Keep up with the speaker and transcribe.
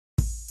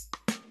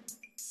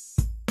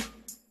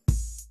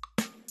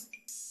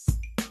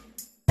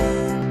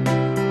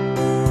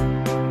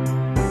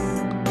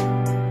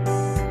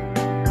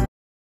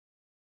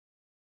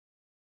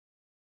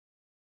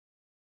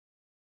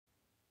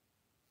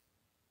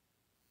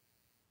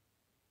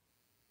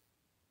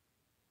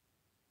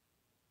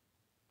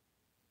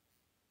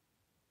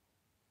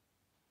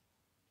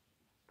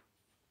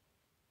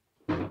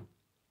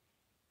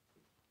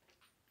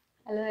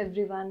Hello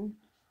everyone.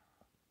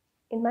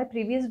 In my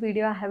previous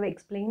video, I have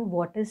explained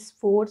what is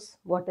force,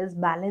 what is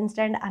balanced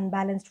and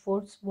unbalanced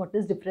force, what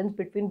is difference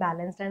between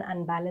balanced and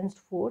unbalanced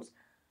force.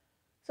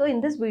 So in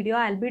this video,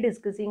 I'll be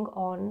discussing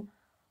on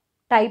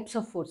types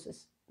of forces.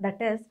 That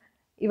is,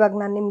 ಇವಾಗ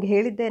ನಾನು ನಿಮ್ಗೆ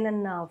ಹೇಳಿದ್ದೆ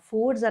ನನ್ನ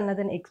force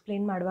ಅನ್ನೋದನ್ನು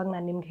explain ಮಾಡುವಾಗ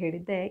ನಾನು ನಿಮ್ಗೆ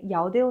ಹೇಳಿದ್ದೆ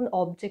ಯಾವುದೇ ಒಂದು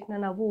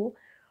ಆಬ್ಜೆಕ್ಟ್ನ ನಾವು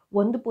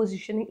ಒಂದು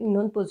ಪೊಸಿಷನಿಗೆ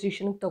ಇನ್ನೊಂದು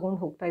ಪೊಸಿಷನ್ಗೆ ತೊಗೊಂಡು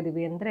ಹೋಗ್ತಾ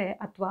ಇದ್ದೀವಿ ಅಂದರೆ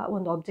ಅಥವಾ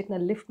ಒಂದು ಆಬ್ಜೆಕ್ಟ್ನ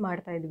ಲಿಫ್ಟ್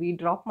ಮಾಡ್ತಾ ಇದ್ವಿ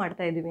ಡ್ರಾಪ್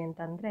ಮಾಡ್ತಾ ಇದ್ದೀವಿ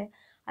ಅಂತಂದರೆ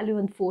ಅಲ್ಲಿ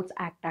ಒಂದು ಫೋರ್ಸ್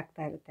ಆ್ಯಕ್ಟ್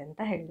ಆಗ್ತಾ ಇರುತ್ತೆ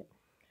ಅಂತ ಹೇಳಿದೆ.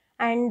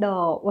 ಆ್ಯಂಡ್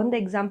ಒಂದು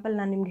ಎಕ್ಸಾಂಪಲ್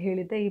ನಾನು ನಿಮ್ಗೆ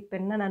ಹೇಳಿದ್ದೆ, ಈ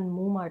ಪೆನ್ನ ನಾನು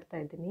ಮೂವ್ ಮಾಡ್ತಾ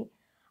ಇದ್ದೀನಿ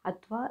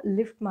ಅಥವಾ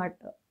ಲಿಫ್ಟ್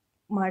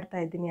ಮಾಡ್ತಾ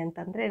ಇದ್ದೀನಿ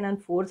ಅಂತಂದರೆ ನಾನು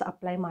ಫೋರ್ಸ್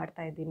ಅಪ್ಲೈ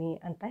ಮಾಡ್ತಾ ಇದ್ದೀನಿ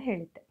ಅಂತ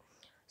ಹೇಳಿದ್ದೆ.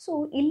 ಸೊ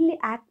ಇಲ್ಲಿ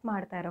ಆ್ಯಕ್ಟ್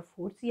ಮಾಡ್ತಾ ಇರೋ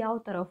ಫೋರ್ಸ್ ಯಾವ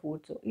ಥರ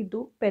ಫೋರ್ಸು? ಇದು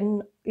ಪೆನ್,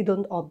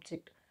 ಇದೊಂದು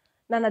ಆಬ್ಜೆಕ್ಟ್,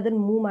 ನಾನು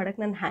ಅದನ್ನು ಮೂವ್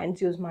ಮಾಡೋಕ್ಕೆ ನಾನು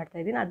ಹ್ಯಾಂಡ್ಸ್ ಯೂಸ್ ಮಾಡ್ತಾ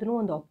ಇದ್ದೀನಿ, ಅದನ್ನು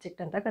ಒಂದು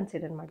ಆಬ್ಜೆಕ್ಟ್ ಅಂತ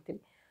ಕನ್ಸಿಡರ್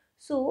ಮಾಡ್ತೀವಿ.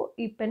 ಸೊ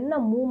ಈ ಪೆನ್ನ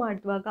ಮೂವ್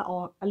ಮಾಡಿದಾಗ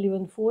ಅಲ್ಲಿ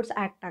ಒಂದು ಫೋರ್ಸ್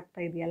ಆ್ಯಕ್ಟ್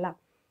ಆಗ್ತಾ ಇದೆಯಲ್ಲ,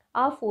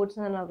 ಆ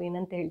ಫೋರ್ಸ್ನ ನಾವು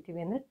ಏನಂತ ಹೇಳ್ತೀವಿ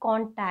ಅಂದರೆ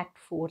ಕಾಂಟ್ಯಾಕ್ಟ್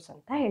ಫೋರ್ಸ್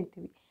ಅಂತ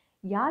ಹೇಳ್ತೀವಿ.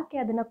 ಯಾಕೆ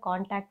ಅದನ್ನು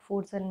ಕಾಂಟ್ಯಾಕ್ಟ್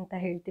ಫೋರ್ಸ್ ಅಂತ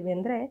ಹೇಳ್ತೀವಿ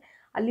ಅಂದರೆ,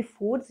 ಅಲ್ಲಿ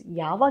ಫೋರ್ಸ್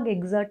ಯಾವಾಗ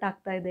ಎಕ್ಸರ್ಟ್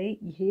ಆಗ್ತಾ ಇದೆ,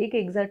 ಹೇಗೆ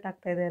ಎಕ್ಸರ್ಟ್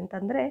ಆಗ್ತಾ ಇದೆ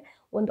ಅಂತಂದರೆ,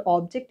 ಒಂದು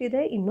ಆಬ್ಜೆಕ್ಟ್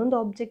ಇದೆ, ಇನ್ನೊಂದು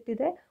ಆಬ್ಜೆಕ್ಟ್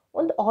ಇದೆ,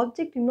 ಒಂದು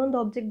ಆಬ್ಜೆಕ್ಟ್ ಇನ್ನೊಂದು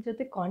ಆಬ್ಜೆಕ್ಟ್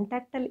ಜೊತೆ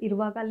ಕಾಂಟ್ಯಾಕ್ಟಲ್ಲಿ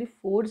ಇರುವಾಗ ಅಲ್ಲಿ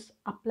ಫೋರ್ಸ್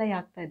ಅಪ್ಲೈ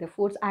ಆಗ್ತಾ ಇದೆ,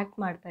 ಫೋರ್ಸ್ ಆ್ಯಕ್ಟ್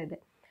ಮಾಡ್ತಾ ಇದೆ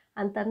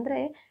ಅಂತಂದರೆ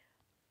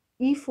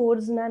ಈ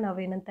ಫೋರ್ಸ್ನ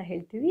ನಾವೇನಂತ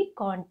ಹೇಳ್ತೀವಿ?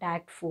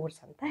 ಕಾಂಟ್ಯಾಕ್ಟ್ ಫೋರ್ಸ್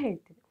ಅಂತ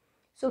ಹೇಳ್ತೀವಿ.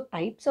 So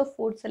types of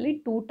ಫೋರ್ಸಲ್ಲಿ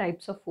 2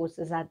 types of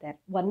forces are there.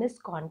 One is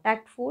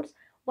contact force,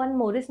 one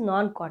more is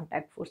non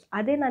contact force.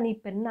 ಅದೇ ನಾನು ಈ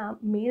ಪೆನ್ನ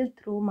ಮೇಲ್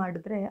ಥ್ರೋ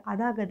ಮಾಡಿದ್ರೆ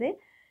ಅದಾಗದೆ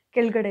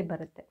ಕೆಳಗಡೆ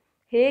ಬರುತ್ತೆ.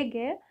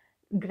 ಹೇಗೆ?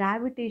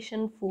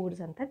 ಗ್ರಾವಿಟೇಷನ್ ಫೋರ್ಸ್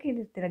ಅಂತ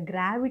ಕೇಳಿರ್ತೀರ.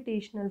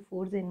 ಗ್ರಾವಿಟೇಷನಲ್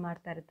ಫೋರ್ಸ್ ಏನು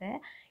ಮಾಡ್ತಾ ಇರುತ್ತೆ?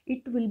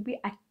 It will be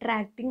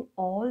attracting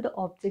all the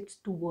objects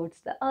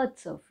towards the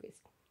earth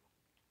surface.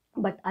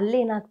 But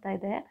ಅಲ್ಲೇನಾಗ್ತಾ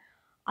ಇದೆ,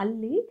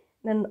 ಅಲ್ಲಿ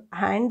ನನ್ನ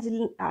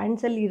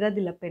ಹ್ಯಾಂಡ್ಸಲ್ಲಿ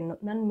ಇರೋದಿಲ್ಲ ಪೆನ್ನು,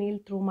 ನಾನು ಮೇಲ್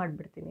ಥ್ರೋ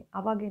ಮಾಡಿಬಿಡ್ತೀನಿ.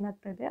 ಅವಾಗ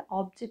ಏನಾಗ್ತಾ ಇದೆ,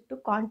 ಆಬ್ಜೆಕ್ಟು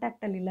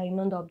ಕಾಂಟ್ಯಾಕ್ಟಲ್ಲಿಲ್ಲ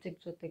ಇನ್ನೊಂದು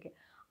ಆಬ್ಜೆಕ್ಟ್ ಜೊತೆಗೆ,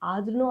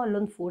 ಆದ್ರೂ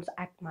ಅಲ್ಲೊಂದು ಫೋರ್ಸ್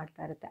ಆ್ಯಕ್ಟ್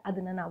ಮಾಡ್ತಾ ಇರುತ್ತೆ.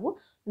 ಅದನ್ನು ನಾವು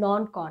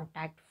ನಾನ್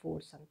ಕಾಂಟ್ಯಾಕ್ಟ್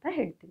ಫೋರ್ಸ್ ಅಂತ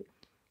ಹೇಳ್ತೀವಿ.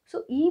 ಸೊ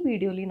ಈ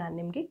ವಿಡಿಯೋಲಿ ನಾನು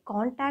ನಿಮಗೆ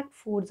ಕಾಂಟ್ಯಾಕ್ಟ್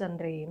ಫೋರ್ಸ್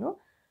ಅಂದರೆ ಏನು,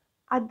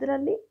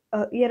 ಅದರಲ್ಲಿ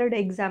 2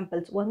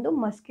 ಎಕ್ಸಾಂಪಲ್ಸ್, ಒಂದು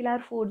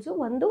ಮಸ್ಕ್ಯುಲರ್ ಫೋರ್ಸು,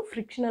 ಒಂದು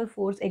ಫ್ರಿಕ್ಷನಲ್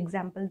ಫೋರ್ಸ್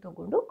ಎಕ್ಸಾಂಪಲ್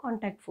ತೊಗೊಂಡು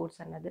ಕಾಂಟ್ಯಾಕ್ಟ್ ಫೋರ್ಸ್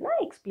ಅನ್ನೋದನ್ನು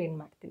ಎಕ್ಸ್ಪ್ಲೇನ್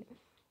ಮಾಡ್ತೀನಿ.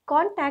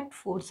 ಕಾಂಟ್ಯಾಕ್ಟ್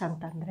ಫೋರ್ಸ್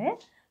ಅಂತಂದರೆ,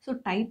 so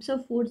types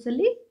of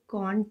ಫೋರ್ಸಲ್ಲಿ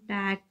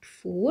contact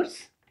force,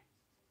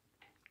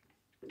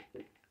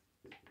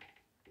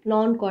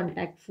 non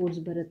contact force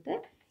ಬರುತ್ತೆ.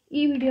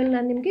 ಈ ವಿಡಿಯೋಲಿ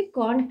ನಾನು ನಿಮಗೆ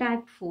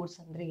ಕಾಂಟ್ಯಾಕ್ಟ್ ಫೋರ್ಸ್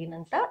ಅಂದರೆ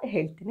ಏನಂತ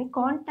ಹೇಳ್ತೀನಿ.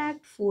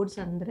 ಕಾಂಟ್ಯಾಕ್ಟ್ ಫೋರ್ಸ್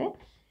ಅಂದರೆ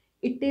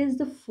it is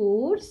the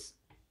force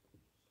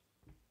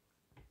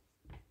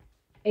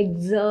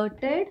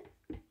exerted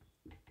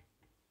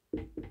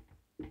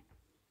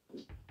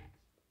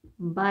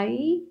by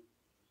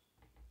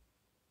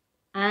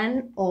an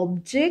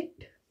object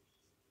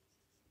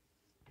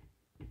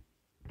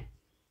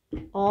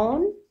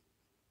on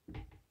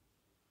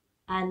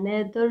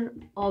another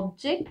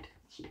object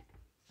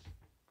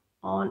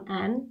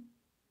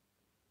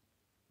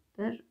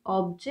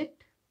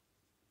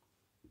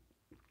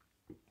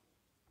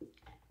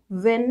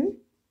when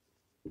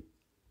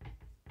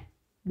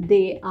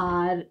they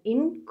are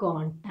in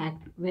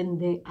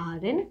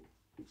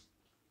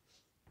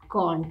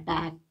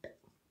contact.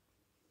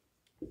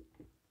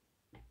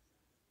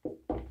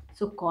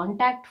 So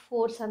contact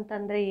force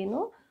ಅಂತಂದರೆ ಏನು?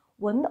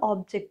 ಒಂದು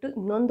ಆಬ್ಜೆಕ್ಟು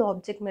ಇನ್ನೊಂದು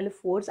ಆಬ್ಜೆಕ್ಟ್ ಮೇಲೆ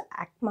ಫೋರ್ಸ್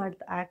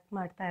ಆ್ಯಕ್ಟ್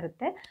ಮಾಡ್ತಾ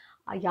ಇರುತ್ತೆ.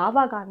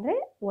 ಯಾವಾಗ ಅಂದರೆ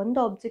ಒಂದು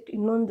ಆಬ್ಜೆಕ್ಟ್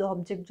ಇನ್ನೊಂದು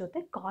ಆಬ್ಜೆಕ್ಟ್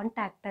ಜೊತೆ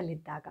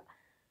ಕಾಂಟ್ಯಾಕ್ಟಲ್ಲಿದ್ದಾಗ.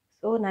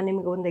 ಸೊ ನಾನು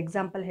ನಿಮಗೆ ಒಂದು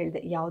ಎಕ್ಸಾಂಪಲ್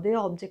ಹೇಳಿದೆ, ಯಾವುದೇ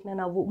ಆಬ್ಜೆಕ್ಟ್ನ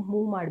ನಾವು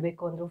ಮೂವ್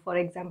ಮಾಡಬೇಕು ಅಂದರು, ಫಾರ್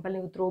ಎಕ್ಸಾಂಪಲ್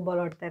ನೀವು ಥ್ರೋ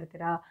ಬಾಲ್ ಆಡ್ತಾ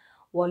ಇರ್ತೀರಾ,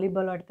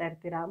 ವಾಲಿಬಾಲ್ ಆಡ್ತಾ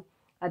ಇರ್ತೀರಾ,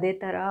 ಅದೇ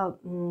ಥರ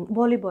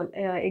ವಾಲಿಬಾಲ್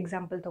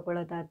ಎಕ್ಸಾಂಪಲ್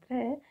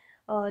ತೊಗೊಳ್ಳೋದಾದರೆ,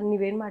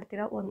 ನೀವೇನು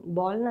ಮಾಡ್ತೀರಾ, ಒಂದು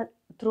ಬಾಲ್ನ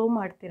ಥ್ರೋ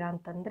ಮಾಡ್ತೀರಾ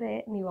ಅಂತಂದರೆ,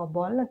 ನೀವು ಆ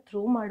ಬಾಲ್ನ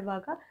ಥ್ರೋ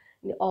ಮಾಡುವಾಗ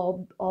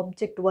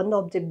ಆಬ್ಜೆಕ್ಟ್ ಒಂದು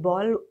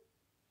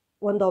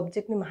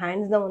ಆಬ್ಜೆಕ್ಟ್ ನಿಮ್ಮ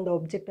ಹ್ಯಾಂಡ್ಸ್ನ ಒಂದು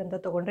ಆಬ್ಜೆಕ್ಟ್ ಅಂತ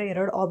ತೊಗೊಂಡ್ರೆ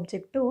 2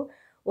 ಆಬ್ಜೆಕ್ಟು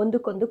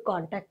ಒಂದಕ್ಕೊಂದು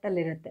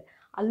ಕಾಂಟ್ಯಾಕ್ಟಲ್ಲಿರುತ್ತೆ.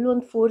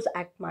 ಅಲ್ಲೊಂದು ಫೋರ್ಸ್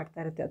ಆ್ಯಕ್ಟ್ ಮಾಡ್ತಾ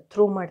ಇರುತ್ತೆ. ಅದು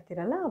ಥ್ರೋ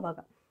ಮಾಡ್ತೀರಲ್ಲ, ಆವಾಗ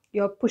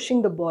you are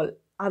pushing the ball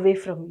away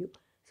from you.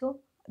 So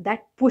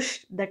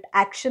that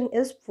action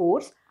is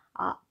force.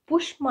 ಆ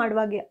ಪುಷ್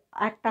ಮಾಡುವಾಗ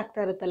ಆ್ಯಕ್ಟ್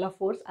ಆಗ್ತಾ ಇರುತ್ತಲ್ಲ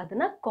ಫೋರ್ಸ್,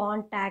 ಅದನ್ನು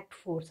ಕಾಂಟ್ಯಾಕ್ಟ್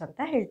ಫೋರ್ಸ್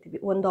ಅಂತ ಹೇಳ್ತೀವಿ.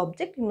 ಒಂದು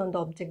ಆಬ್ಜೆಕ್ಟ್ ಇನ್ನೊಂದು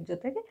ಆಬ್ಜೆಕ್ಟ್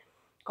ಜೊತೆಗೆ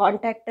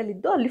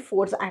ಕಾಂಟ್ಯಾಕ್ಟಲ್ಲಿದ್ದು ಅಲ್ಲಿ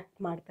ಫೋರ್ಸ್ ಆ್ಯಕ್ಟ್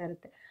ಮಾಡ್ತಾ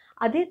ಇರುತ್ತೆ.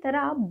 ಅದೇ ಥರ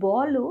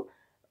ಬಾಲು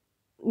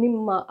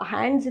ನಿಮ್ಮ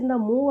ಹ್ಯಾಂಡ್ಸಿಂದ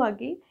ಮೂವ್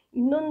ಆಗಿ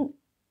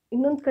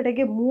ಇನ್ನೊಂದು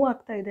ಕಡೆಗೆ ಮೂವ್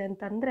ಆಗ್ತಾ ಇದೆ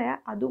ಅಂತಂದರೆ,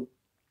 ಅದು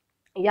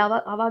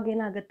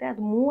ಅವಾಗೇನಾಗುತ್ತೆ,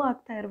 ಅದು ಮೂವ್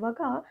ಆಗ್ತಾ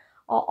ಇರುವಾಗ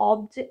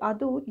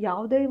ಅದು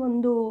ಯಾವುದೇ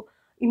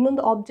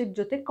ಇನ್ನೊಂದು ಆಬ್ಜೆಕ್ಟ್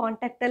ಜೊತೆ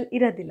ಕಾಂಟ್ಯಾಕ್ಟಲ್ಲಿ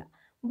ಇರೋದಿಲ್ಲ.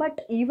 But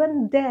even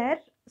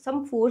there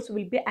some force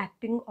will be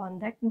acting on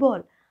that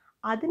ball.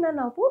 ಅದನ್ನು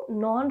ನಾವು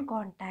ನಾನ್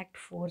ಕಾಂಟ್ಯಾಕ್ಟ್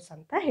ಫೋರ್ಸ್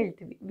ಅಂತ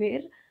ಹೇಳ್ತೀವಿ,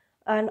 wear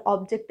on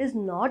object is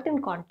not in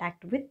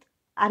contact with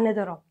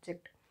another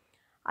object.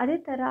 ಅದೇ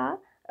ಥರ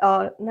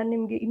ನಾನು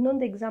ನಿಮಗೆ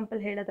ಇನ್ನೊಂದು ಎಕ್ಸಾಂಪಲ್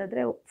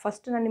ಹೇಳೋದಾದರೆ,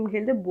 ಫಸ್ಟ್ ನಾನು ನಿಮ್ಗೆ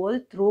ಹೇಳಿದೆ ಬಾಲ್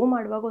ಥ್ರೋ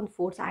ಮಾಡುವಾಗ ಒಂದು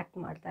ಫೋರ್ಸ್ ಆ್ಯಕ್ಟ್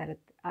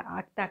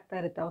ಆಗ್ತಾ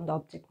ಇರುತ್ತೆ ಒಂದು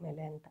ಆಬ್ಜೆಕ್ಟ್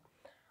ಮೇಲೆ ಅಂತ.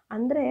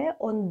 ಅಂದರೆ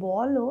ಒಂದು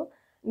ಬಾಲು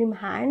ನಿಮ್ಮ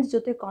ಹ್ಯಾಂಡ್ಸ್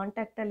ಜೊತೆ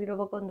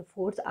ಕಾಂಟ್ಯಾಕ್ಟಲ್ಲಿರುವಾಗ ಒಂದು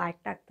ಫೋರ್ಸ್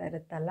ಆ್ಯಕ್ಟ್ ಆಗ್ತಾ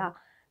ಇರುತ್ತಲ್ಲ,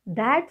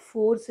 that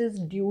force is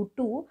due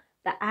to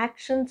the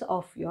actions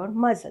of your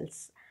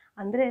muscles.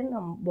 ಅಂದರೆ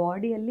ನಮ್ಮ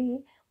ಬಾಡಿಯಲ್ಲಿ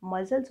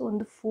ಮಸಲ್ಸ್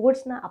ಒಂದು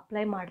ಫೋರ್ಸ್ನ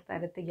ಅಪ್ಲೈ ಮಾಡ್ತಾ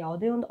ಇರುತ್ತೆ.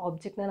 ಯಾವುದೇ ಒಂದು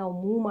ಆಬ್ಜೆಕ್ಟ್ನ ನಾವು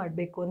ಮೂವ್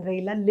ಮಾಡಬೇಕು ಅಂದರೆ,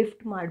 ಇಲ್ಲ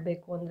ಲಿಫ್ಟ್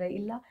ಮಾಡಬೇಕು ಅಂದರೆ,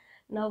 ಇಲ್ಲ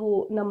ನಾವು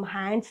ನಮ್ಮ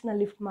ಹ್ಯಾಂಡ್ಸ್ನ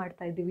ಲಿಫ್ಟ್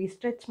ಮಾಡ್ತಾ ಇದ್ದೀವಿ,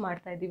 ಸ್ಟ್ರೆಚ್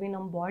ಮಾಡ್ತಾ ಇದ್ದೀವಿ,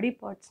 ನಮ್ಮ ಬಾಡಿ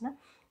ಪಾರ್ಟ್ಸ್ನ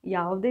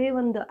ಯಾವುದೇ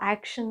ಒಂದು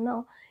ಆ್ಯಕ್ಷನ್ನ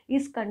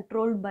is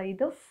controlled by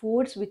the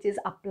force which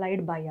is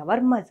applied by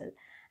our muscle,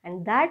 and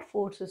that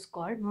force is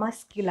called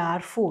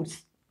muscular force.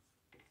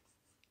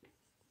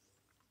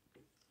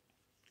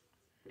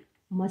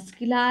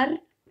 Muscular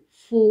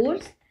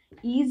force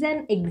is an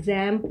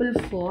example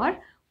for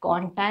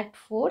contact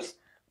force.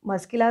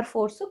 Muscular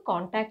force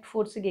contact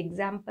ಫೋರ್ಸಿಗೆ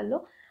example.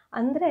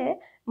 ಅಂದರೆ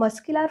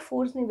muscular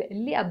force ನೀವು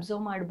ಎಲ್ಲಿ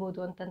observe ಮಾಡ್ಬೋದು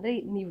ಅಂತಂದರೆ,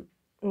 ನೀವು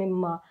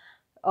ನಿಮ್ಮ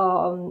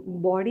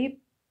body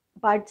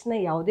ಪಾರ್ಟ್ಸ್ನ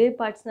ಯಾವುದೇ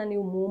ಪಾರ್ಟ್ಸ್ನ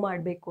ನೀವು move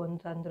ಮಾಡಬೇಕು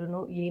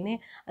ಅಂತಂದ್ರೂ, ಏನೇ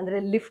ಅಂದರೆ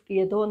ಲಿಫ್ಟ್,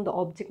 ಯಾವುದೋ ಒಂದು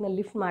ಆಬ್ಜೆಕ್ಟ್ನ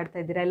ಲಿಫ್ಟ್ ಮಾಡ್ತಾ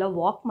ಇದ್ದೀರಾ, ಇಲ್ಲ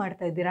ವಾಕ್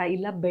ಮಾಡ್ತಾ ಇದ್ದೀರಾ,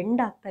 ಇಲ್ಲ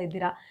ಬೆಂಡ್ ಆಗ್ತಾ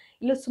ಇದ್ದೀರಾ,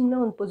 ಇಲ್ಲ ಸುಮ್ಮನೆ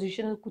ಒಂದು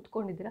ಪೊಸಿಷನಲ್ಲಿ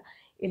ಕೂತ್ಕೊಂಡಿದ್ದೀರಾ,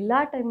 ಎಲ್ಲ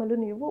ಟೈಮಲ್ಲೂ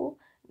ನೀವು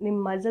ನಿಮ್ಮ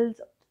ಮಸಲ್ಸ್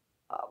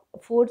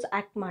ಫೋರ್ಸ್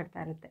ಆ್ಯಕ್ಟ್ ಮಾಡ್ತಾ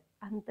ಇರುತ್ತೆ.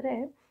 ಅಂದರೆ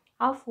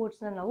ಆ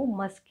ಫೋರ್ಸ್ನ ನಾವು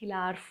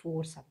ಮಸ್ಕ್ಯುಲಾರ್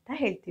ಫೋರ್ಸ್ ಅಂತ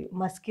ಹೇಳ್ತೀವಿ.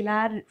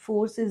 Muscular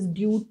force is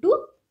due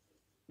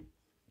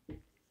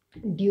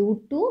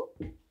to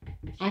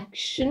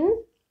action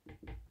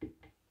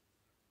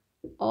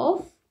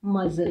of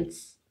muscles.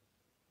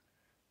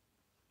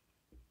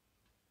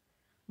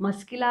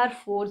 Muscular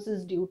force is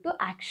due to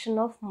action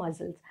of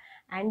muscles,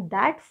 and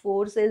that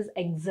force is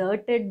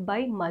exerted by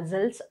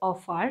muscles of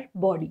our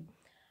body,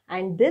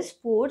 and this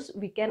force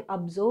we can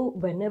observe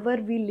whenever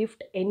we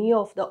lift any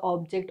of the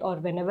object, or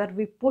whenever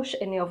we push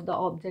any of the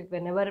object,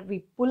 whenever we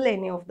pull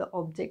any of the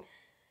object.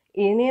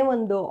 ಏನೇ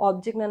ಒಂದು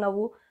ಆಬ್ಜೆಕ್ಟ್ನ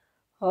ನಾವು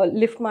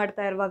lift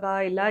ಮಾಡ್ತಾ ಇರುವಾಗ,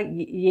 ಇಲ್ಲ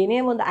ಏನೇ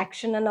ಒಂದು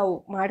ಆ್ಯಕ್ಷನ್ನ ನಾವು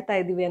ಮಾಡ್ತಾ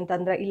ಇದ್ದೀವಿ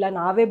ಅಂತಂದರೆ, ಇಲ್ಲ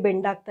ನಾವೇ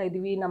ಬೆಂಡ್ ಆಗ್ತಾ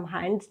ಇದ್ದೀವಿ, ನಮ್ಮ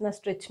ಹ್ಯಾಂಡ್ಸ್ನ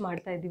ಸ್ಟ್ರೆಚ್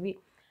ಮಾಡ್ತಾ ಇದ್ದೀವಿ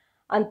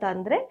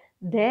ಅಂತಂದರೆ,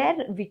 there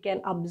we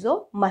can observe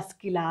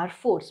muscular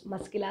force.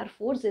 Muscular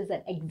force is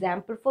an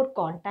example for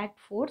contact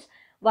force.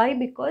 Y?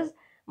 Because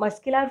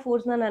muscular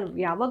ಫೋರ್ಸ್ನ ನಾನು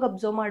ಯಾವಾಗ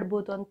ಅಬ್ಸರ್ವ್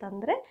ಮಾಡ್ಬೋದು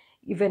ಅಂತಂದರೆ,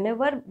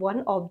 whenever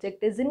one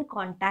object is in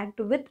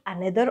contact with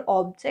another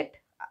object,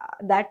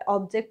 that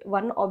object,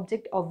 one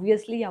object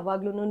obviously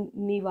ಯಾವಾಗ್ಲೂ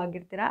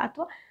ನೀವಾಗಿರ್ತೀರಾ,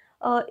 ಅಥವಾ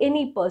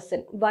any person.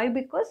 Why?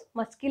 Because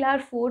muscular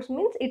force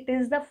means it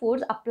is the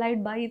force applied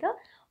by the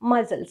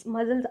muscles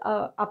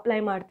apply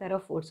ಮಾಡ್ತಾ ಇರೋ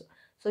force.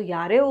 So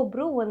ಯಾರೇ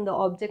ಒಬ್ಬರು ಒಂದು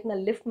ಆಬ್ಜೆಕ್ಟ್ನ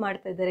lift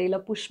ಮಾಡ್ತಾ ಇದ್ದಾರೆ, ಇಲ್ಲ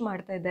ಪುಷ್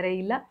ಮಾಡ್ತಾ ಇದ್ದಾರೆ,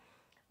 ಇಲ್ಲ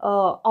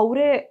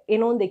ಅವರೇ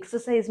ಏನೋ ಒಂದು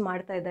ಎಕ್ಸಸೈಸ್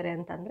ಮಾಡ್ತಾ ಇದ್ದಾರೆ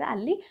ಅಂತಂದರೆ,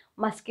 ಅಲ್ಲಿ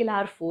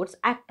ಮಸ್ಕ್ಯುಲಾರ್ ಫೋರ್ಸ್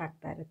ಆ್ಯಕ್ಟ್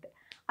ಆಗ್ತಾ ಇರುತ್ತೆ.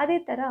 ಅದೇ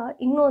ಥರ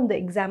ಇನ್ನೊಂದು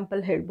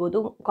ಎಕ್ಸಾಂಪಲ್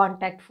ಹೇಳ್ಬೋದು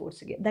contact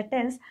ಫೋರ್ಸ್ಗೆ, that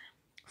is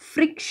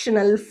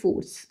frictional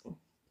force.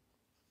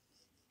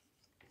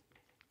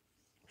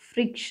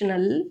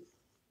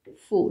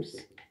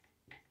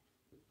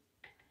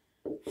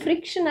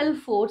 Frictional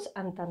force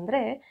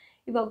ಅಂತಂದರೆ,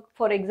 ಇವಾಗ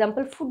ಫಾರ್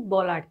ಎಕ್ಸಾಂಪಲ್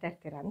ಫುಟ್ಬಾಲ್ ಆಡ್ತಾ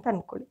ಇರ್ತೀರಾ ಅಂತ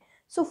ಅಂದ್ಕೊಳ್ಳಿ.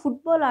 ಸೊ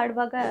ಫುಟ್ಬಾಲ್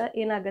ಆಡುವಾಗ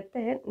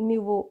ಏನಾಗುತ್ತೆ,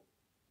 ನೀವು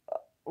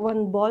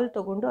ಒಂದು ಬಾಲ್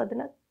ತೊಗೊಂಡು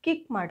ಅದನ್ನು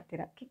ಕಿಕ್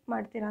ಮಾಡ್ತೀರಾ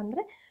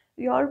ಅಂದರೆ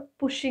you are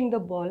pushing the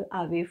ball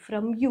away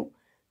from you,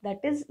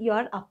 that is you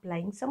are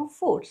applying some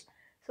force.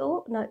 So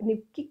ನೀವು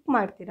ಕಿಕ್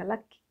ಮಾಡ್ತೀರಲ್ಲ,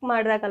 ಕಿಕ್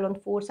ಮಾಡಿದಾಗ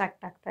ಅಲ್ಲೊಂದು ಫೋರ್ಸ್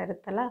ಆ್ಯಕ್ಟ್ ಆಗ್ತಾ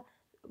ಇರುತ್ತಲ್ಲ,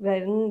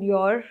 when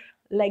your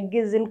leg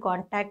is in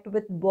contact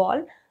with ball,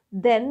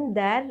 then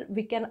there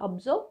we can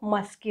observe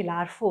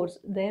muscular force.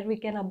 There we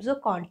can observe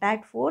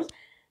contact force.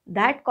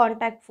 That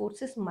contact force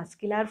is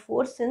muscular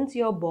force, since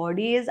your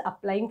body is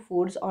applying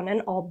force on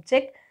an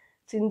object,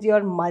 since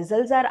your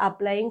muscles are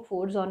applying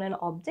force on an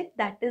object,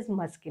 that is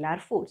muscular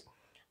force.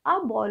 ಆ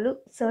Balu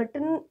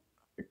certain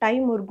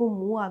ಟೈಮ್ವರೆಗೂ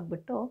move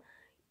ಆಗಿಬಿಟ್ಟು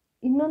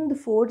ಇನ್ನೊಂದು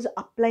force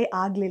apply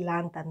ಆಗಲಿಲ್ಲ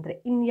ಅಂತಂದರೆ,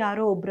 ಇನ್ನು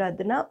ಯಾರೋ ಒಬ್ಬರು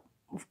ಅದನ್ನು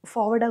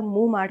ಫಾರ್ವರ್ಡಾಗಿ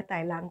move ಮಾಡ್ತಾ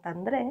ಇಲ್ಲ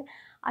ಅಂತಂದರೆ,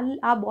 ಅಲ್ಲಿ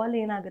ಆ ಬಾಲ್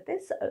ಏನಾಗುತ್ತೆ,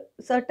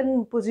 ಸರ್ಟನ್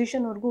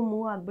ಪೊಸಿಷನ್ವರೆಗೂ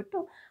ಮೂವ್ ಆಗಿಬಿಟ್ಟು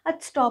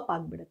ಅದು ಸ್ಟಾಪ್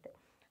ಆಗಿಬಿಡುತ್ತೆ.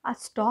 ಆ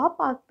ಸ್ಟಾಪ್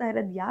ಆಗ್ತಾ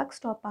ಇರೋದು ಯಾಕೆ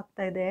ಸ್ಟಾಪ್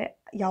ಆಗ್ತಾ ಇದೆ,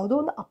 ಯಾವುದೋ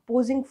ಒಂದು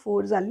ಅಪೋಸಿಂಗ್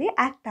ಫೋರ್ಸ್ ಅಲ್ಲಿ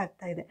ಆ್ಯಕ್ಟ್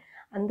ಆಗ್ತಾ ಇದೆ.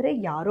 ಅಂದರೆ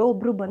ಯಾರೋ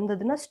ಒಬ್ಬರು ಬಂದು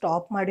ಅದನ್ನು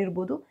ಸ್ಟಾಪ್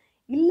ಮಾಡಿರ್ಬೋದು,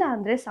 ಇಲ್ಲ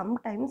ಅಂದರೆ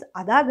ಸಮ್ಟೈಮ್ಸ್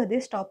ಅದಾಗದೇ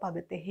ಸ್ಟಾಪ್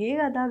ಆಗುತ್ತೆ.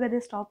 ಹೇಗೆ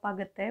ಅದಾಗದೇ ಸ್ಟಾಪ್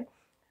ಆಗುತ್ತೆ,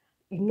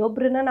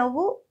 ಇನ್ನೊಬ್ಬರನ್ನ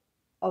ನಾವು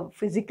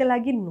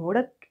ಫಿಸಿಕಲಾಗಿ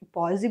ನೋಡೋಕ್ಕೆ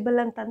ಪಾಸಿಬಲ್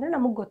ಅಂತಂದರೆ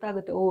ನಮಗೆ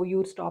ಗೊತ್ತಾಗುತ್ತೆ, ಓ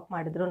ಇವ್ರು ಸ್ಟಾಪ್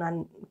ಮಾಡಿದ್ರು ನಾನು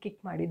ಕಿಕ್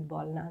ಮಾಡಿದ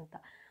ಬಾಲ್ನ ಅಂತ.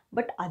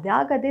 ಬಟ್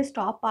ಅದಾಗದೇ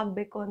ಸ್ಟಾಪ್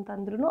ಆಗಬೇಕು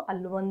ಅಂತಂದ್ರೂ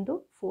ಅಲ್ಲೊಂದು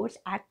ಫೋರ್ಸ್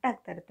ಆ್ಯಕ್ಟ್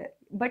ಆಗ್ತಾ ಇರುತ್ತೆ,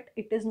 but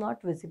it is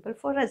not visible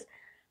for us.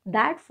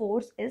 That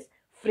force is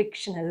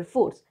frictional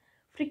force.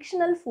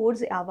 Frictional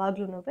force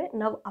ಯಾವಾಗ್ಲೂ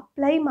ನಾವು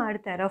ಅಪ್ಲೈ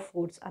ಮಾಡ್ತಾ ಇರೋ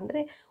ಫೋರ್ಸ್.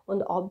 ಅಂದರೆ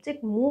ಒಂದು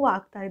ಆಬ್ಜೆಕ್ಟ್ ಮೂವ್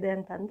ಆಗ್ತಾ ಇದೆ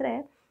ಅಂತಂದರೆ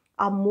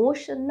ಆ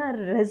ಮೋಷನ್ನ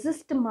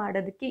ರೆಸಿಸ್ಟ್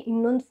ಮಾಡೋದಕ್ಕೆ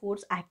ಇನ್ನೊಂದು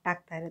ಫೋರ್ಸ್ ಆ್ಯಕ್ಟ್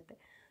ಆಗ್ತಾ ಇರುತ್ತೆ.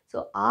 ಸೊ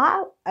ಆ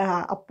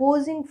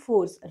opposing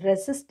force,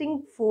 resisting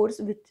force,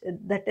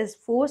 that is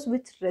force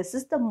which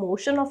resists the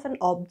motion of an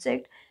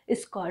object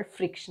is called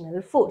frictional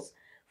force.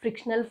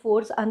 Frictional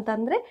force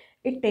ಅಂತಂದರೆ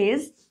it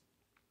is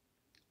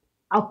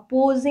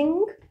opposing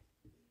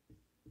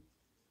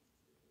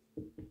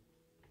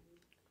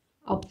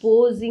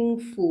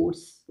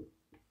force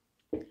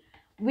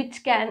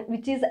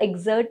which is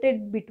exerted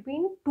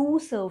between two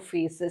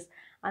surfaces.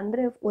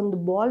 ಅಂದರೆ ಒಂದು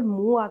ball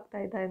move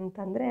ಆಗ್ತಾ ಇದೆ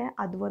ಅಂತಂದರೆ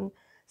ಅದು ಒಂದು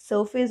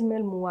surface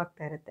ಮೇಲೆ move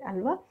ಆಗ್ತಾ ಇರುತ್ತೆ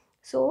ಅಲ್ವಾ.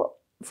 So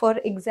for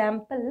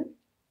example,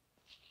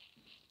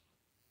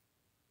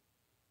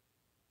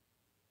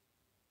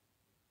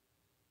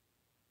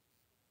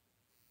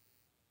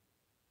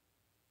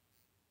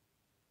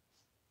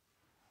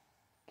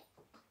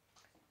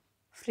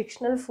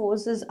 frictional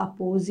force is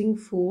opposing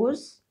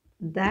force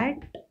that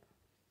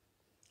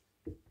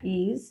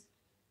is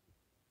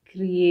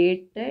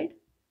created.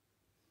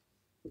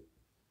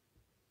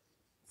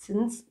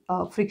 Since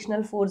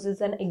frictional force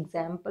is an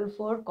example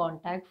for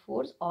contact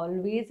force,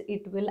 always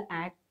it will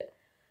act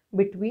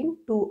between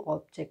two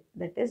objects.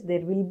 That is,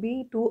 there will be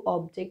two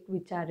objects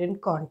which are in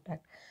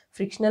contact.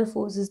 Frictional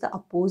force is the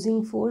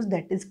opposing force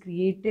that is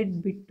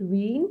created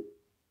between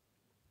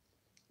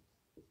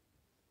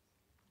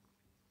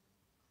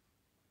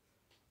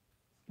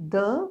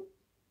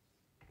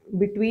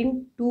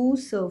two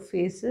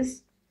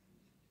surfaces,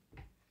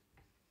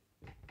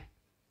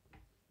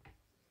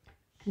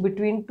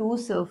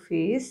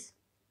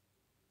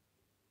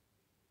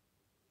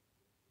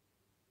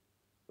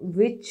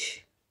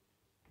 which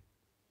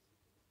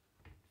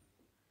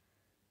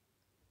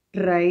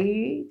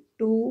try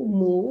to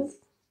move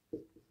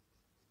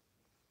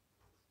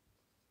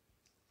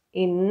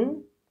in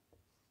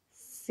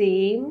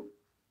same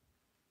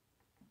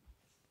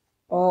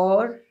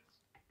or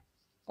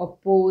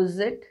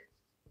opposite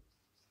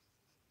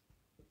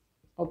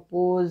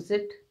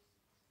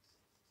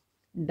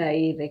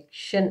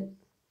direction.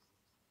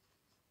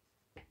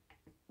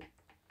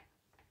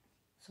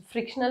 So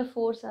frictional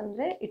force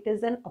andre it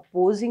is an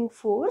opposing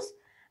force,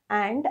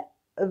 and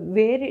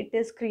where it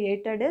is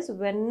created is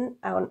when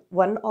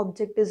one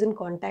object is in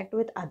contact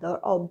with other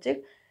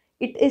object.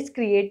 It is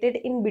created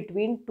in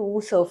between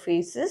two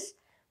surfaces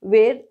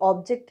where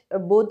both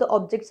the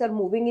objects are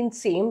moving in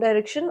same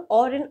direction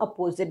or in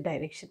opposite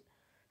direction.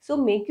 So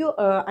make you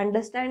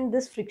understand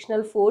this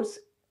frictional force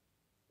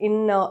in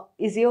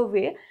easier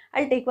way,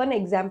 I'll take one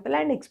example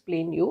and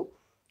explain you.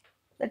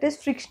 That is,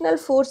 frictional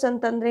force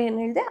ಅಂತಂದ್ರೆ ಏನು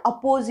ಹೇಳಿದೆ,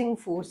 opposing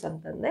force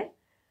ಅಂತಂದ್ರೆ.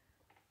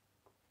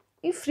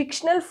 ಈ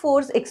frictional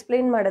force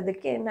explain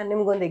ಮಾಡೋದಕ್ಕೆ ನಾನು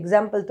ನಿಮ್ಗೊಂದು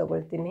example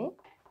ತಗೊಳ್ತೀನಿ.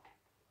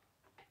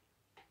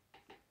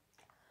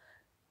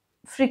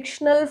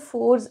 Frictional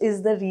force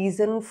is the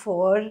reason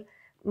for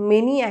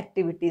many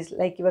activities.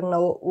 Like ಇವಾಗ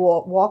ನಾವು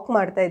ವಾಕ್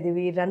ಮಾಡ್ತಾ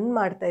ಇದ್ದೀವಿ, ರನ್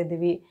ಮಾಡ್ತಾ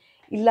ಇದ್ದೀವಿ,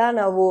 ಇಲ್ಲ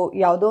ನಾವು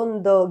ಯಾವುದೋ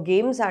ಒಂದು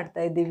ಗೇಮ್ಸ್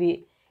ಆಡ್ತಾ ಇದ್ದೀವಿ,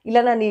 ಇಲ್ಲ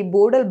ನಾನು ಈ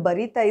ಬೋರ್ಡಲ್ಲಿ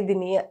ಬರಿತಾ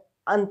ಇದ್ದೀನಿ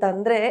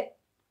ಅಂತಂದರೆ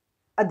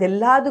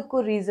ಅದೆಲ್ಲದಕ್ಕೂ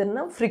ರೀಸನ್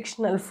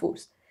ಫ್ರಿಕ್ಷನಲ್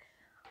ಫೋರ್ಸ್.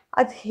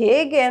 ಅದು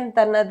ಹೇಗೆ ಅಂತ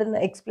ಅನ್ನೋದನ್ನು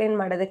ಎಕ್ಸ್ಪ್ಲೇನ್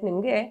ಮಾಡೋದಕ್ಕೆ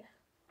ನಿಮಗೆ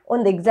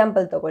ಒಂದು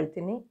ಎಕ್ಸಾಂಪಲ್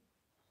ತಗೊಳ್ತೀನಿ.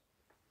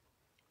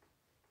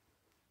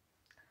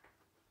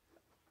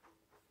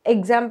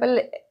 ಎಕ್ಸಾಂಪಲ್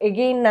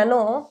ಎಗೇನ್ ನಾನು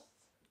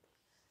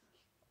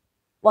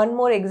ಒನ್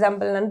ಮೋರ್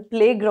ಎಕ್ಸಾಂಪಲ್ ನಾನು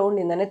ಪ್ಲೇ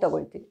ಗ್ರೌಂಡಿಂದನೇ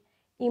ತಗೊಳ್ತೀನಿ.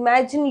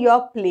 Imagine you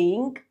are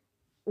playing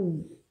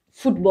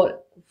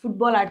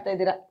football ಆಡ್ತಾ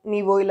ಇದ್ದೀರಾ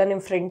ನೀವು, ಇಲ್ಲ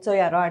ನಿಮ್ಮ ಫ್ರೆಂಡ್ಸೋ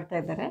ಯಾರೋ ಆಡ್ತಾ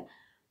ಇದ್ದಾರೆ.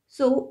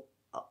 ಸೊ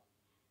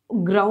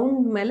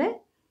ಗ್ರೌಂಡ್ ಮೇಲೆ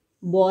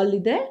ಬಾಲ್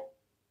ಇದೆ,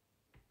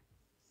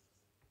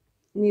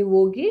 ನೀವು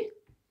ಹೋಗಿ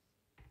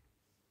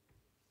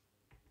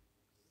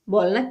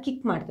ಬಾಲ್ನ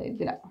ಕಿಕ್ ಮಾಡ್ತಾ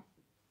ಇದ್ದೀರಾ.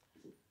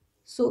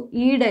 ಸೊ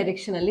ಈ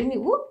ಡೈರೆಕ್ಷನಲ್ಲಿ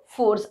ನೀವು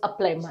ಫೋರ್ಸ್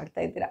ಅಪ್ಲೈ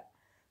ಮಾಡ್ತಾ ಇದ್ದೀರಾ.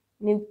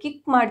 ನೀವು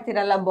ಕಿಕ್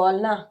ಮಾಡ್ತೀರಲ್ಲ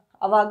ಬಾಲ್ನ,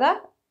 ಅವಾಗ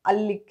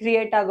ಅಲ್ಲಿ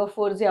ಕ್ರಿಯೇಟ್ ಆಗೋ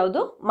ಫೋರ್ಸ್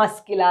ಯಾವುದು?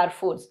 Muscular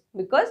force.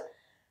 Because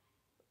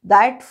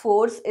that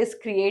force is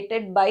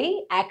created by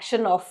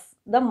action of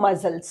the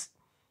muscles.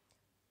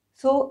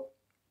 So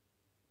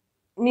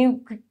ನೀವು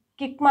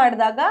ಕಿಕ್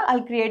ಮಾಡಿದಾಗ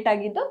ಅಲ್ಲಿ ಕ್ರಿಯೇಟ್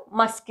ಆಗಿದ್ದು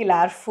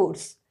ಮಸ್ಕ್ಯುಲಾರ್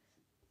ಫೋರ್ಸ್.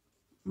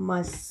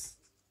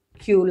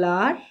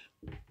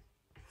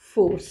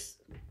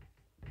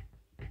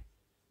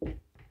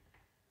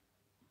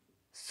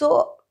 ಸೊ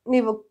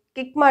ನೀವು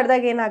ಕಿಕ್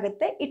ಮಾಡಿದಾಗ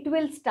ಏನಾಗುತ್ತೆ, it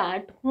will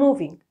start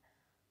moving.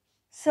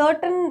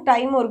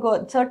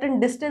 Certain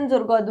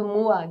ಡಿಸ್ಟೆನ್ಸ್ವರೆಗೂ ಅದು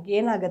ಮೂವ್ ಆಗಿ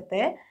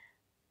ಏನಾಗುತ್ತೆ,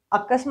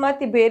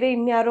 ಅಕಸ್ಮಾತ್ ಬೇರೆ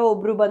ಇನ್ಯಾರೋ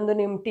ಒಬ್ರು ಬಂದು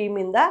ನಿಮ್ಮ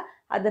ಟೀಮಿಂದ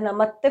ಅದನ್ನು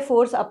ಮತ್ತೆ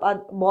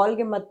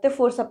ಬಾಲ್ಗೆ ಮತ್ತೆ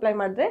ಫೋರ್ಸ್ ಅಪ್ಲೈ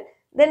ಮಾಡಿದ್ರೆ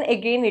then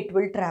again it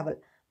will travel.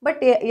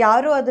 But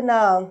ಯಾರೂ ಅದನ್ನು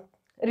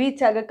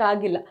ರೀಚ್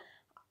ಆಗೋಕ್ಕಾಗಿಲ್ಲ,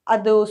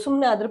 ಅದು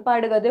ಸುಮ್ಮನೆ ಅದ್ರ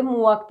ಪಾಡಿಗೆ ಅದೇ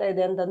ಮೂವ್ ಆಗ್ತಾ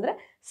ಇದೆ ಅಂತಂದರೆ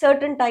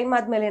ಸರ್ಟನ್ ಟೈಮ್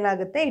ಆದಮೇಲೆ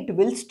ಏನಾಗುತ್ತೆ, it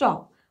will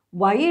stop.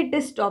 Why it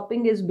is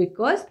stopping is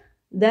because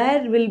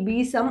there will be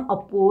some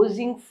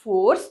opposing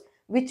force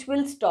which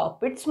will stop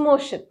it's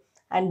motion,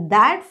 and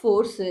that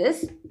force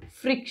is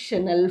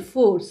frictional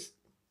force.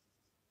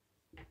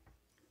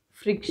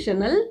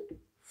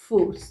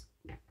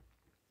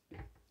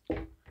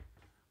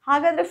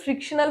 ಹಾಗಾದರೆ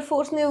ಫ್ರಿಕ್ಷನಲ್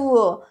ಫೋರ್ಸ್, ನೀವು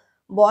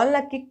ಬಾಲ್ನ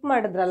kick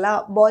ಮಾಡಿದ್ರಲ್ಲ,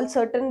 ball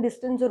certain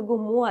ಡಿಸ್ಟೆನ್ಸ್ವರೆಗೂ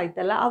move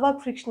ಆಯ್ತಲ್ಲ, ಆವಾಗ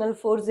frictional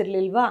force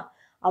ಇರಲಿಲ್ವಾ?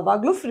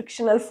 ಆವಾಗಲೂ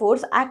frictional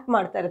force act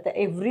ಮಾಡ್ತಾ ಇರುತ್ತೆ.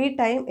 Every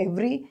time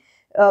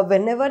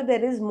whenever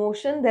there is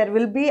motion there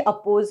will be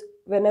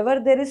whenever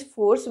there is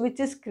force which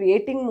is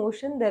creating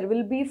motion, there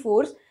will be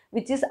force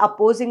which is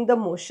opposing the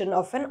motion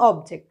of an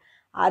object.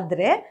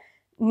 ಆದರೆ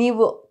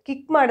ನೀವು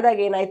kick ಮಾಡಿದಾಗ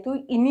ಏನಾಯಿತು,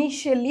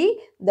 initially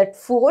that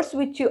force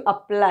which you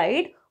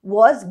applied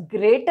was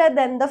greater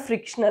than the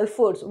frictional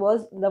force, was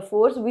the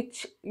force which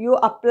you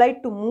applied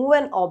to move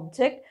an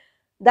object.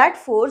 That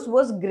force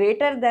was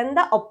greater than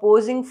the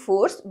opposing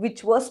force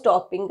which was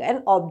stopping an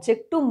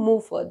object to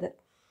move further.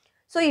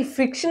 So ಈ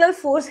frictional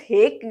force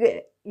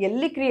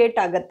ಎಲ್ಲಿ create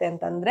ಆಗುತ್ತೆ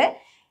ಅಂತಂದರೆ,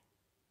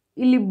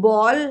 ಇಲ್ಲಿ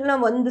ಬಾಲ್ನ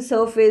ಒಂದು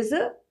surface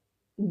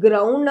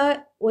ಗ್ರೌಂಡ್ನ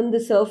ಒಂದು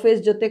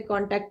surface ಜೊತೆ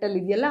ಕಾಂಟ್ಯಾಕ್ಟಲ್ಲಿ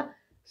ಇದೆಯಲ್ಲ,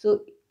 so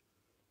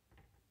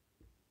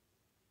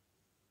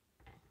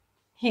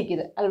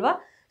ಹೀಗಿದೆ ಅಲ್ವಾ?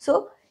 ಸೊ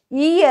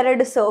ಈ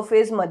ಎರಡು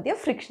ಸರ್ಫೇಸ್ ಮಧ್ಯೆ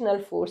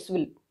frictional force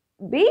will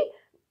be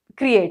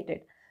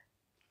created.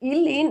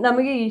 ಇಲ್ಲಿ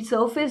ನಮಗೆ ಈ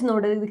ಸರ್ಫೇಸ್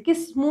ನೋಡೋದಕ್ಕೆ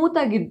ಸ್ಮೂತ್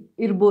ಆಗಿ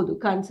ಇರ್ಬೋದು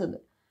ಕಾಣಿಸೋದು,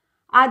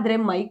 ಆದರೆ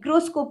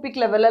ಮೈಕ್ರೋಸ್ಕೋಪಿಕ್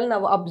ಲೆವೆಲಲ್ಲಿ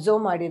ನಾವು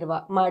ಅಬ್ಸರ್ವ್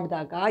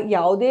ಮಾಡಿದಾಗ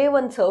ಯಾವುದೇ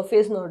ಒಂದು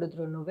ಸರ್ಫೇಸ್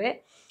ನೋಡಿದ್ರು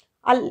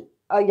ಅಲ್ಲಿ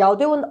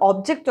ಯಾವುದೇ ಒಂದು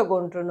ಆಬ್ಜೆಕ್ಟ್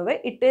ತಗೊಂಡ್ರು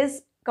it is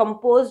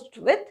composed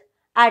with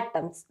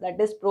atoms, that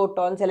is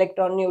protons,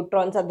 electron,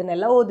 neutrons,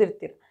 ಅದನ್ನೆಲ್ಲ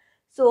ಓದಿರ್ತೀರ.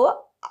 ಸೊ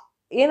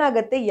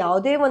ಏನಾಗುತ್ತೆ,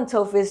 ಯಾವುದೇ ಒಂದು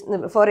ಸರ್ಫೇಸ್,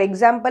 ಫಾರ್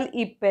ಎಕ್ಸಾಂಪಲ್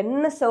ಈ ಪೆನ್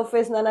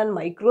ಸರ್ಫೇಸ್ನ ನಾನು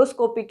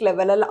ಮೈಕ್ರೋಸ್ಕೋಪಿಕ್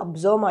ಲೆವೆಲಲ್ಲಿ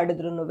ಅಬ್ಸರ್ವ್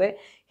ಮಾಡಿದ್ರು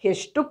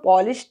ಎಷ್ಟು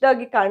ಪಾಲಿಶ್ಡ್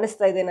ಆಗಿ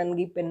ಕಾಣಿಸ್ತಾ ಇದೆ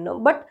ನನಗೆ ಈ pen,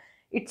 but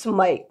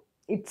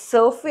it's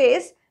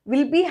surface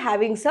will be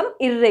having some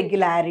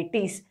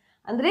irregularities.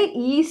 ಅಂದರೆ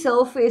ಈ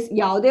ಸರ್ಫೇಸ್,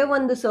 ಯಾವುದೇ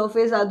ಒಂದು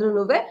ಸರ್ಫೇಸ್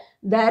ಆದ್ರೂ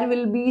there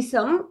will be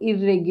some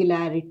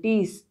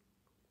irregularities.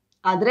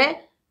 ಆದರೆ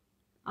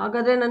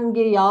ಹಾಗಾದರೆ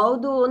ನನಗೆ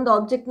ಯಾವುದು ಒಂದು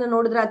ಆಬ್ಜೆಕ್ಟ್ನ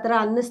ನೋಡಿದ್ರೆ ಆ ಥರ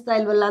ಅನ್ನಿಸ್ತಾ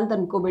ಇಲ್ವಲ್ಲ ಅಂತ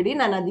ಅನ್ಕೋಬೇಡಿ.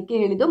 ನಾನು ಅದಕ್ಕೆ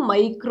ಹೇಳಿದ್ದು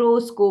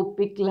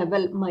ಮೈಕ್ರೋಸ್ಕೋಪಿಕ್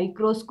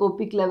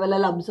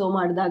ಲೆವೆಲಲ್ಲಿ ಅಬ್ಸರ್ವ್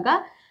ಮಾಡಿದಾಗ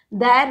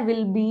there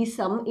will be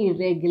some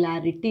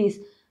irregularities.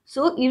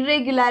 So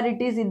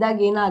irregularities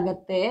ಇದ್ದಾಗ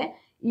ಏನಾಗುತ್ತೆ,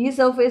 ಈ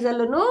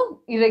ಸರ್ಫೇಸಲ್ಲೂ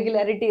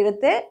ಇರ್ರೆಗ್ಯುಲಾರಿಟಿ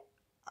ಇರುತ್ತೆ,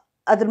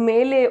 ಅದ್ರ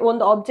ಮೇಲೆ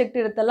ಒಂದು ಆಬ್ಜೆಕ್ಟ್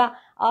ಇರುತ್ತಲ್ಲ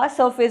ಆ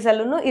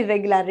ಸರ್ಫೇಸಲ್ಲೂ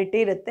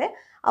ಇರ್ರೆಗ್ಯುಲಾರಿಟಿ ಇರುತ್ತೆ.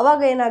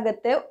 ಅವಾಗ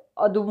ಏನಾಗುತ್ತೆ,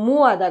 ಅದು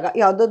ಮೂವ್ ಆದಾಗ,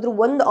 ಯಾವುದಾದ್ರೂ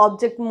ಒಂದು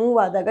ಆಬ್ಜೆಕ್ಟ್ ಮೂವ್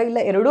ಆದಾಗ ಇಲ್ಲ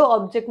ಎರಡೂ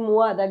ಆಬ್ಜೆಕ್ಟ್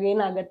ಮೂವ್ ಆದಾಗ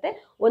ಏನಾಗುತ್ತೆ,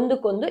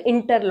 ಒಂದಕ್ಕೊಂದು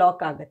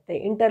ಇಂಟರ್ಲಾಕ್ ಆಗುತ್ತೆ.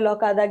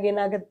 ಇಂಟರ್ಲಾಕ್ ಆದಾಗ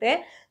ಏನಾಗುತ್ತೆ,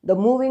 the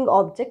moving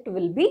object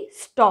will be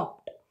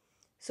stopped.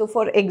 So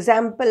for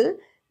example,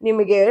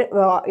 ನಿಮಗೆ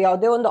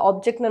ಯಾವುದೇ ಒಂದು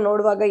ಆಬ್ಜೆಕ್ಟ್ನ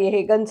ನೋಡುವಾಗ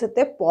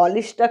ಹೇಗನ್ಸುತ್ತೆ,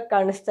 ಪಾಲಿಶ್ಡಾಗಿ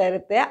ಕಾಣಿಸ್ತಾ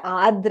ಇರುತ್ತೆ,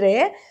 ಆದರೆ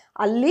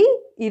ಅಲ್ಲಿ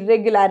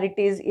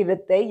ಇರ್ರೆಗ್ಯುಲಾರಿಟೀಸ್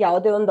ಇರುತ್ತೆ.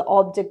 ಯಾವುದೇ ಒಂದು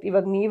ಆಬ್ಜೆಕ್ಟ್,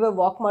 ಇವಾಗ ನೀವೇ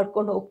ವಾಕ್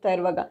ಮಾಡ್ಕೊಂಡು ಹೋಗ್ತಾ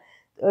ಇರುವಾಗ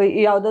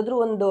ಯಾವುದಾದ್ರೂ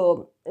ಒಂದು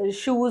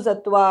ಶೂಸ್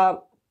ಅಥವಾ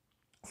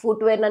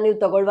ಫುಟ್ವೇರ್ನ ನೀವು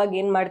ತೊಗೊಳ್ಳುವಾಗ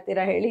ಏನು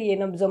ಮಾಡ್ತೀರಾ ಹೇಳಿ,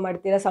 ಏನು ಅಬ್ಸರ್ವ್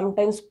ಮಾಡ್ತೀರಾ?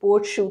 ಸಮ್ಟೈಮ್ಸ್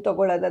ಸ್ಪೋರ್ಟ್ಸ್ ಶೂ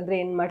ತೊಗೊಳ್ಳೋದಾದರೆ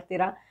ಏನು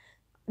ಮಾಡ್ತೀರಾ,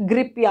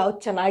 ಗ್ರಿಪ್ ಯಾವ್ದು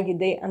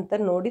ಚೆನ್ನಾಗಿದೆ ಅಂತ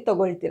ನೋಡಿ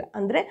ತೊಗೊಳ್ತೀರಾ.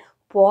 ಅಂದರೆ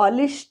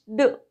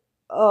polished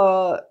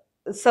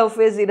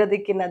surface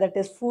ಇರೋದಕ್ಕಿಂತ, that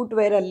is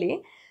ಫುಟ್ವೇರಲ್ಲಿ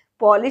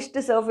polished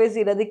surface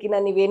ಇರೋದಕ್ಕಿಂತ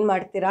ನೀವೇನು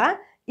ಮಾಡ್ತೀರಾ,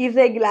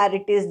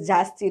 ಇರ್ರೆಗ್ಯುಲಾರಿಟೀಸ್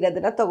ಜಾಸ್ತಿ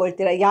ಇರೋದನ್ನು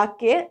ತೊಗೊಳ್ತೀರಾ.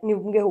 ಯಾಕೆ,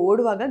 ನಿಮಗೆ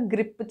ಓಡುವಾಗ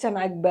ಗ್ರಿಪ್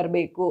ಚೆನ್ನಾಗಿ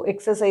ಬರಬೇಕು,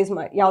 ಎಕ್ಸಸೈಸ್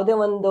ಯಾವುದೇ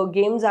ಒಂದು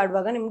ಗೇಮ್ಸ್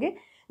ಆಡುವಾಗ ನಿಮಗೆ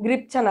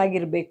ಗ್ರಿಪ್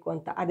ಚೆನ್ನಾಗಿರಬೇಕು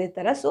ಅಂತ. ಅದೇ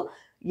ಥರ ಸೊ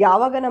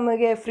ಯಾವಾಗ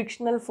ನಮಗೆ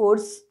ಫ್ರಿಕ್ಷನಲ್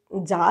ಫೋರ್ಸ್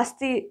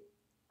ಜಾಸ್ತಿ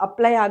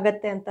ಅಪ್ಲೈ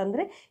ಆಗುತ್ತೆ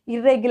ಅಂತಂದರೆ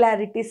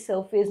ಇರ್ರೆಗ್ಯುಲಾರಿಟೀಸ್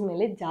ಸರ್ಫೇಸ್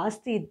ಮೇಲೆ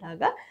ಜಾಸ್ತಿ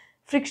ಇದ್ದಾಗ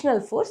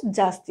ಫ್ರಿಕ್ಷನಲ್ ಫೋರ್ಸ್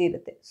ಜಾಸ್ತಿ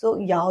ಇರುತ್ತೆ. ಸೊ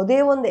ಯಾವುದೇ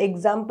ಒಂದು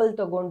ಎಕ್ಸಾಂಪಲ್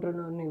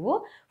ತೊಗೊಂಡ್ರು ನೀವು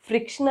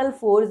ಫ್ರಿಕ್ಷನಲ್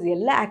ಫೋರ್ಸ್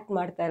ಎಲ್ಲ ಆ್ಯಕ್ಟ್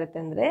ಮಾಡ್ತಾ ಇರುತ್ತೆ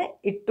ಅಂದರೆ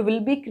it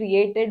will be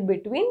created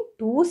between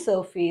two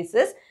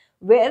surfaces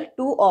wear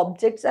two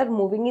objects are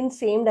moving in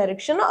same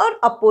direction R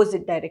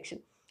opposite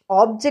direction.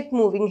 Object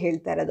moving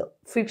ಹೇಳ್ತಾ ಇರೋದು.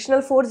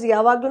 ಫ್ರಿಕ್ಷನಲ್ ಫೋರ್ಸ್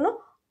ಯಾವಾಗಲೂ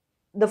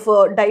the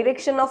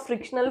direction of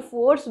frictional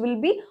force will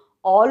be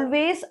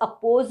always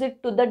opposite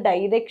to the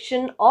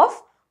direction of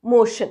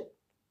motion,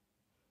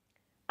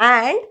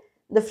 and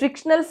the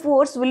frictional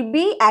force will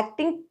be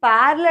acting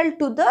parallel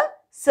to the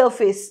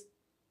surface.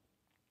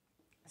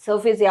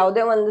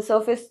 ಯಾವುದೇ ಒಂದು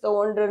surface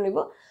ತೊಗೊಂಡ್ರೆ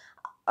ನೀವು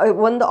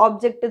ಒಂದು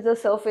object is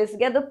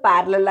ಸರ್ಫೇಸ್ಗೆ ಅದು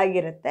parallel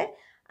ಆಗಿರುತ್ತೆ,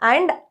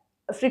 and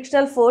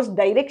frictional force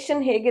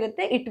direction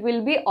ಹೇಗಿರುತ್ತೆ, it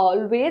will be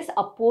always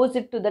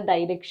opposite to the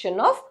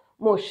direction of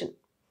motion.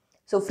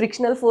 So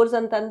frictional force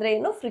ಅಂತಂದರೆ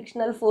ಏನು?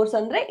 ಫ್ರಿಕ್ಷನಲ್ ಫೋರ್ಸ್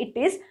ಅಂದರೆ it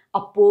is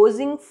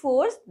opposing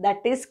force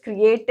that is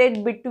created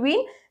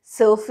between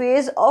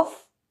surface of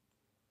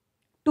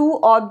two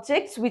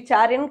objects which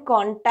are in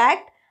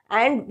contact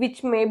and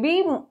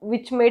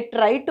which may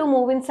try to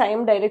move in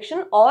same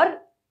direction R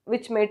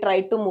which may try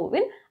to move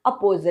in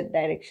opposite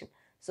direction.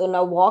 So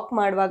ನಾವು walk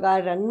ಮಾಡುವಾಗ,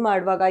 run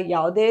ಮಾಡುವಾಗ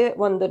ಯಾವುದೇ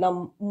ಒಂದು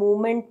ನಮ್ಮ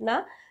ಮೂಮೆಂಟ್ನ,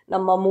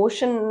 ನಮ್ಮ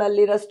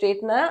ಮೋಷನ್ನಲ್ಲಿರೋ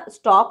ಸ್ಟೇಟ್ನ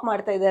stop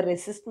ಮಾಡ್ತಾ ಇದೆ,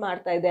 resist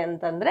ಮಾಡ್ತಾ ಇದೆ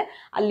ಅಂತಂದರೆ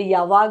ಅಲ್ಲಿ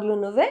ಯಾವಾಗ್ಲೂ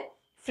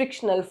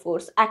ಫ್ರಿಕ್ಷನಲ್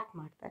ಫೋರ್ಸ್ ಆ್ಯಕ್ಟ್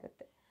ಮಾಡ್ತಾ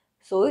ಇರುತ್ತೆ.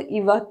 ಸೊ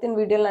ಇವತ್ತಿನ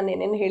ವಿಡಿಯೋಲಿ ನಾನು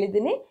ಏನೇನು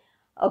ಹೇಳಿದ್ದೀನಿ,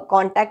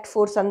 ಕಾಂಟ್ಯಾಕ್ಟ್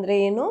ಫೋರ್ಸ್ ಅಂದರೆ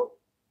ಏನು,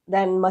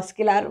 then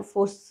muscular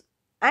force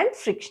and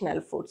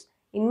frictional force.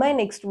 In my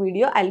next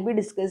video, I'll be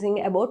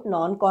discussing about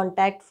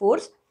non-contact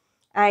force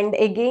and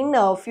again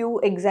a few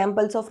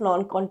examples of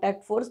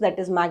non-contact force, that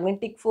is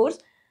magnetic force,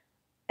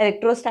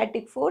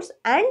 electrostatic force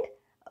and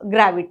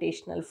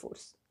gravitational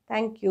force.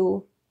 Thank you.